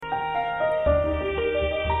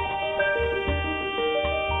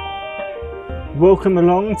welcome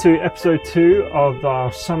along to episode 2 of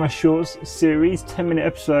our Summer Shorts series, 10-minute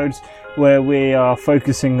episodes where we are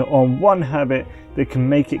focusing on one habit that can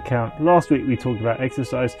make it count. Last week we talked about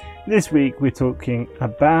exercise. This week we're talking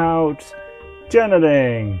about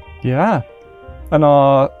journaling. Yeah. And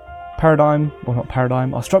our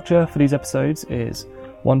our structure for these episodes is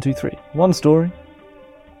 1, 2, 3. 1 story,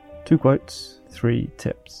 2 quotes, 3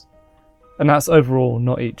 tips. And that's overall,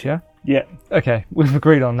 not each, yeah? Yeah. Okay, we've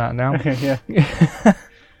agreed on that now. Okay, yeah.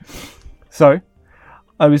 So,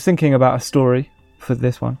 I was thinking about a story for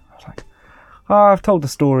this one. I was like, I've told the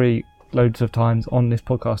story loads of times on this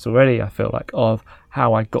podcast already, I feel like, of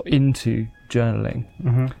how I got into journaling.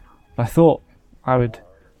 Mm-hmm. I thought I would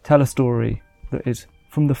tell a story that is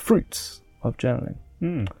from the fruits of journaling.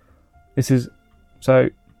 So,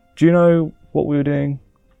 do you know what we were doing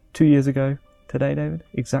 2 years ago today, David?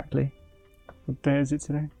 Exactly. What day is it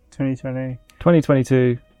today? 2020.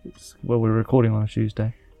 2022. Well, we're recording on a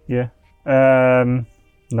Tuesday. Yeah. No.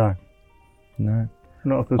 No.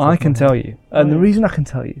 Not off the top I of can my tell head. you. And Oh, the yeah. reason I can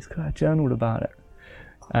tell you is because I journaled about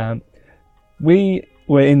it. We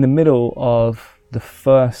were in the middle of the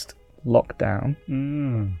first lockdown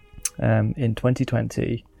in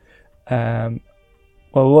 2020. Well,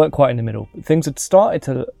 we weren't quite in the middle, but things had started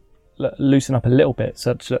to loosen up a little bit,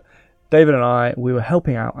 such that David and I, we were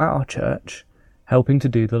helping out at our church, helping to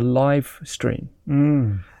do the live stream.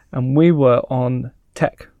 And we were on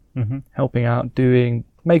tech, helping out,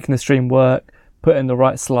 making the stream work, putting the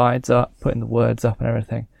right slides up, putting the words up and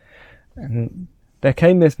everything. And there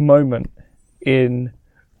came this moment in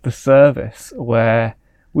the service where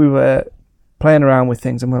we were playing around with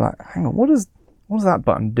things and we're like, hang on, what does that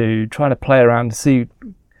button do? Trying to play around to see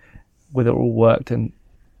whether it all worked and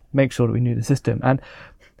make sure that we knew the system. And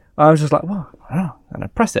I was just like, well, I don't know, and I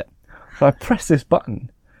press it. So I press this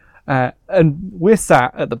button, and we're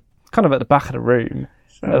sat at the back of the room,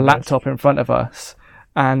 a laptop in front of us,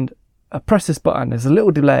 and I press this button. There's a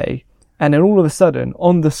little delay, and then all of a sudden,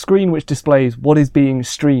 on the screen which displays what is being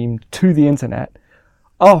streamed to the internet,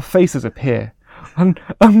 our faces appear, and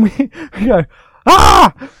we go,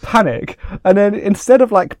 panic, and then instead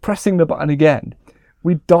of like pressing the button again,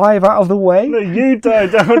 we dive out of the way. No, you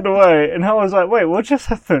dived out of the way, and I was like, wait, what just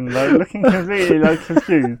happened? Like, looking completely,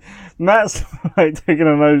 confused. Matt's, taking a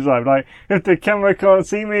nosedive. Like, if the camera can't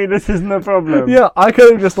see me, this isn't a problem. Yeah, I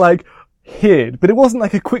could have just, hid. But it wasn't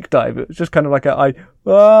like a quick dive. It was just kind of like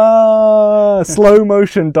slow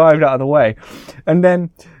motion dived out of the way. And then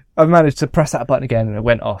I managed to press that button again, and it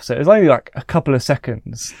went off. So it was only, a couple of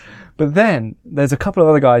seconds. But then, there's a couple of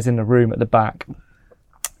other guys in the room at the back.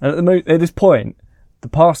 And at this point, the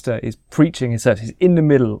pastor is preaching his service. He's in the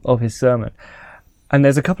middle of his sermon. And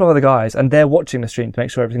there's a couple of other guys, and they're watching the stream to make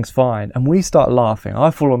sure everything's fine. And we start laughing. I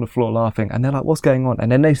fall on the floor laughing. And they're like, what's going on? And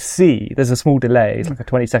then they see, there's a small delay. It's like a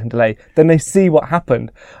 20-second delay. Then they see what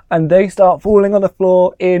happened. And they start falling on the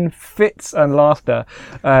floor in fits and laughter.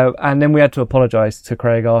 And then we had to apologise to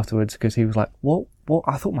Craig afterwards because he was like, what?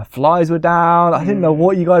 I thought my flies were down. I didn't know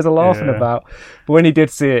what you guys are laughing about. But when he did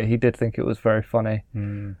see it, he did think it was very funny.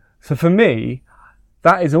 So for me,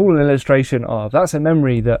 that is all an illustration of, that's a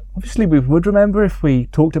memory that obviously we would remember if we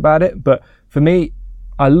talked about it, but for me,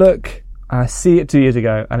 I look and I see it 2 years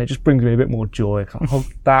ago and it just brings me a bit more joy. Oh,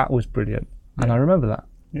 that was brilliant. And I remember that.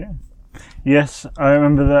 Yeah. Yes, I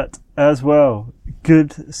remember that as well.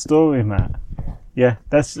 Good story, Matt. Yeah,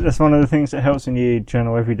 that's one of the things that helps when you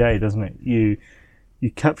journal every day, doesn't it? You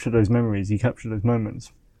capture those memories, you capture those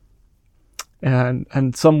moments.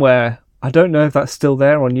 And somewhere, I don't know if that's still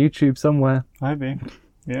there on YouTube somewhere. Maybe.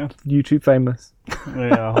 Yeah. YouTube famous.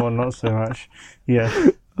 Yeah, well, not so much. Yeah.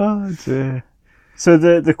 Oh dear. So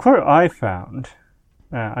the quote I found,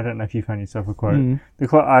 I don't know if you found yourself a quote. The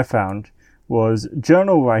quote I found was,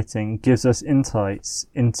 journal writing gives us insights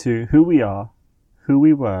into who we are, who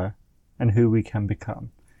we were, and who we can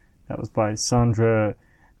become. That was by Sandra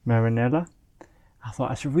Marinella. I thought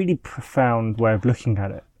that's a really profound way of looking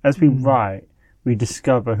at it. As we write, we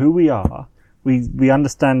discover who we are. We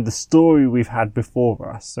understand the story we've had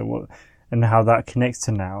before us, and how that connects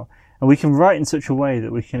to now. And we can write in such a way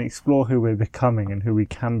that we can explore who we're becoming and who we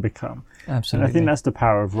can become. Absolutely. And I think that's the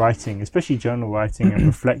power of writing, especially journal writing and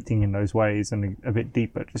reflecting in those ways and a bit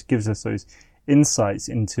deeper. It just gives us those insights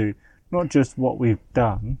into not just what we've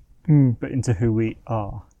done, but into who we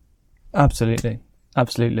are. Absolutely.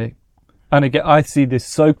 And again, I see this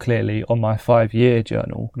so clearly on my 5-year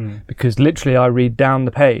journal because literally I read down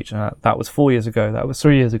the page. That was 4 years ago. That was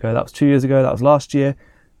 3 years ago. That was 2 years ago. That was last year.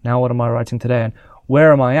 Now what am I writing today? And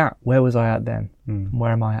where am I at? Where was I at then?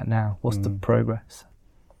 Where am I at now? What's the progress?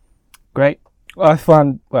 Great. I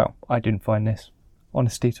didn't find this.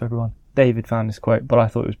 Honesty to everyone. David found this quote, but I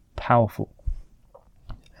thought it was powerful.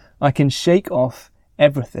 I can shake off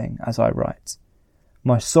everything as I write.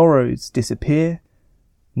 My sorrows disappear.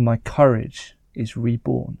 My courage is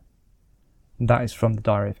reborn. And that is from the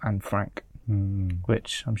Diary of Anne Frank,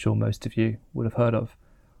 which I'm sure most of you would have heard of.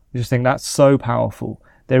 I just think that's so powerful.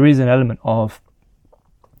 There is an element of,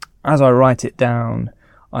 as I write it down,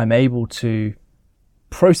 I'm able to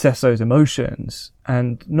process those emotions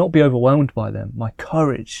and not be overwhelmed by them. My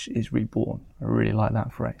courage is reborn. I really like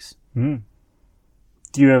that phrase. Do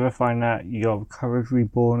you ever find that your courage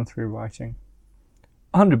reborn through writing?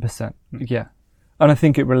 100%, yeah. And I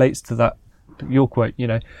think it relates to that, your quote,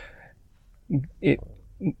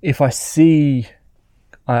 if I see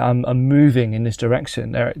I'm moving in this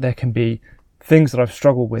direction, there can be things that I've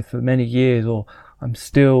struggled with for many years, or I'm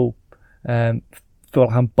still feel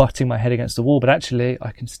like I'm butting my head against the wall, but actually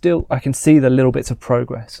I can see the little bits of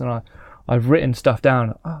progress, and I've written stuff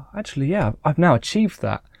down. Oh, actually, yeah, I've now achieved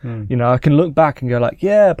that. I can look back and go like,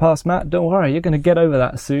 yeah, past Matt, don't worry, you're going to get over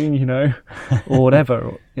that soon, or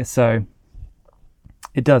whatever. So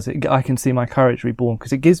it does. I can see my courage reborn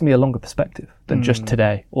because it gives me a longer perspective than just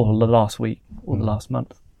today or the last week or the last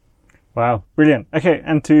month. Wow, brilliant. Okay,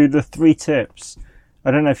 and to the 3 tips.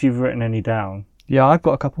 I don't know if you've written any down. Yeah, I've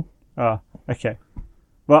got a couple. Okay.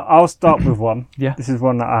 Well, I'll start with one. Yeah. This is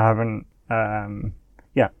one that I haven't...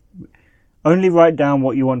 Only write down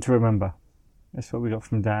what you want to remember. That's what we got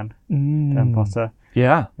from Dan Potter.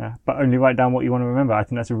 Yeah. But only write down what you want to remember. I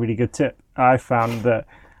think that's a really good tip. I found that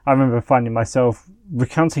I remember finding myself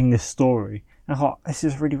recounting this story, and I thought, this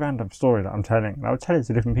is a really random story that I'm telling. And I would tell it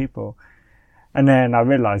to different people. And then I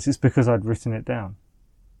realised it's because I'd written it down.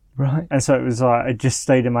 Right. And so it was like, it just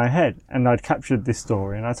stayed in my head, and I'd captured this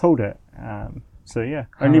story and I told it. So yeah,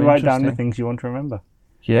 only write down the things you want to remember.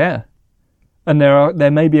 Yeah. And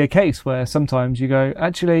there may be a case where sometimes you go,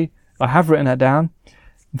 actually, I have written that down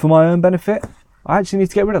for my own benefit. I actually need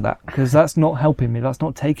to get rid of that because that's not helping me. That's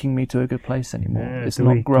not taking me to a good place anymore. It's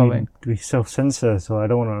not growing. Do we self-censor? So I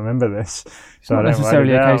don't want to remember this. It's not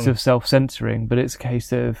necessarily a case of self-censoring, but it's a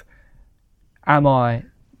case of,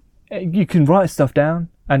 you can write stuff down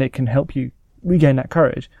and it can help you regain that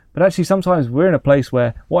courage. But actually sometimes we're in a place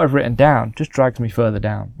where what I've written down just drags me further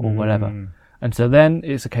down or whatever. And so then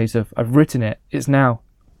it's a case of, I've written it, it's now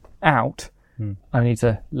out, I need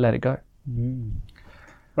to let it go.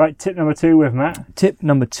 Right, tip number 2 with Matt. Tip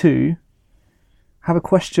number 2, have a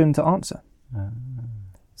question to answer.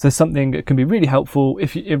 So something that can be really helpful,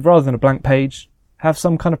 if rather than a blank page, have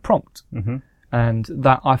some kind of prompt. And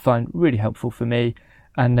that I find really helpful for me.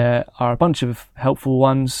 And there are a bunch of helpful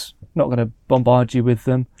ones, not going to bombard you with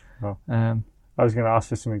them. I was going to ask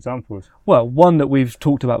for some examples. Well, one that we've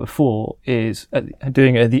talked about before is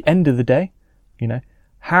doing it at the end of the day.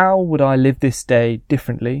 How would I live this day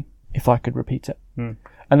differently if I could repeat it?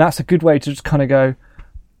 And that's a good way to just kind of go,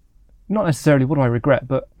 not necessarily what do I regret,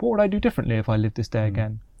 but what would I do differently if I lived this day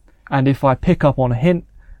again? And if I pick up on a hint,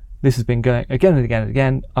 this has been going again and again and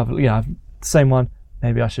again, I've the same one,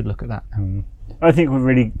 maybe I should look at that. I think a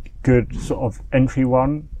really good sort of entry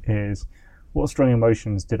one is, what strong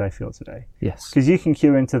emotions did I feel today? Yes. Because you can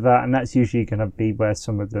cue into that, and that's usually going to be where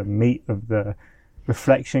some of the meat of the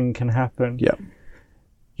reflection can happen.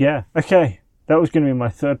 Yeah, okay. That was going to be my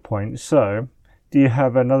 3rd point. So, do you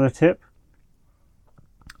have another tip?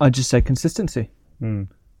 I'd just say consistency.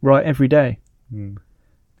 Write every day. And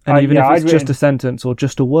even if it's just a sentence or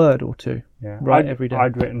just a word or 2, write every day.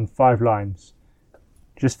 I'd written 5 lines.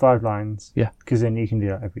 Just 5 lines. Yeah. Because then you can do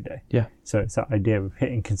that every day. Yeah. So it's that idea of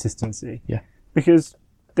hitting consistency. Yeah. Because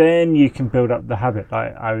then you can build up the habit.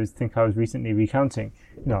 I was recently recounting.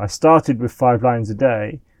 I started with 5 lines a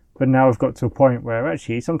day, but now I've got to a point where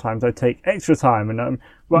actually sometimes I take extra time and I'm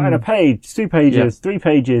writing a page, 2 pages, 3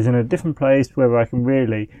 pages in a different place where I can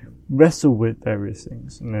really wrestle with various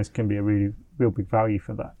things. And there's can be a really real big value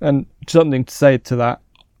for that. And something to say to that,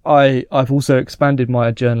 I've also expanded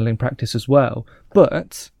my journaling practice as well,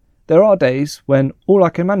 but there are days when all I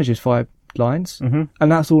can manage is 5 lines and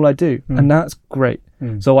that's all I do, and that's great.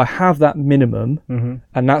 So I have that minimum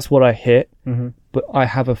and that's what I hit, but I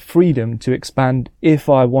have a freedom to expand if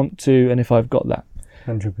I want to and if I've got that.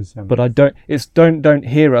 100%. But I don't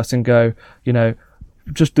hear us and go,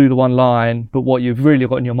 just do the 1 line, but what you've really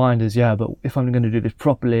got in your mind is, but if I'm going to do this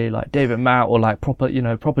properly, like David Matt or like proper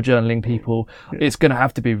journaling people, it's going to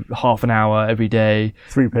have to be half an hour every day.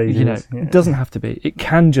 3 pages. It doesn't have to be. It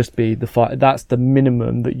can just be that's the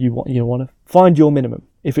minimum that you want. You want to find your minimum.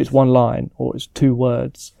 If it's 1 line or it's 2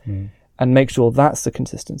 words, and make sure that's the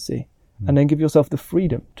consistency, and then give yourself the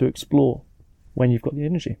freedom to explore when you've got the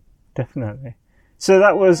energy. Definitely. So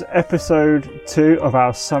that was episode 2 of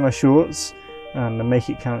our summer shorts and the Make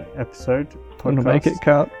It Count episode podcast. Make It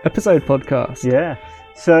Count episode podcast. Yeah.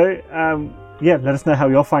 So, let us know how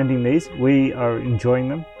you're finding these. We are enjoying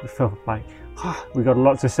them. We feel like we've got a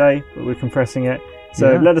lot to say, but we're compressing it.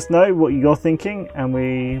 So let us know what you're thinking, and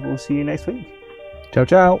we will see you next week. Ciao,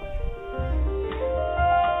 ciao.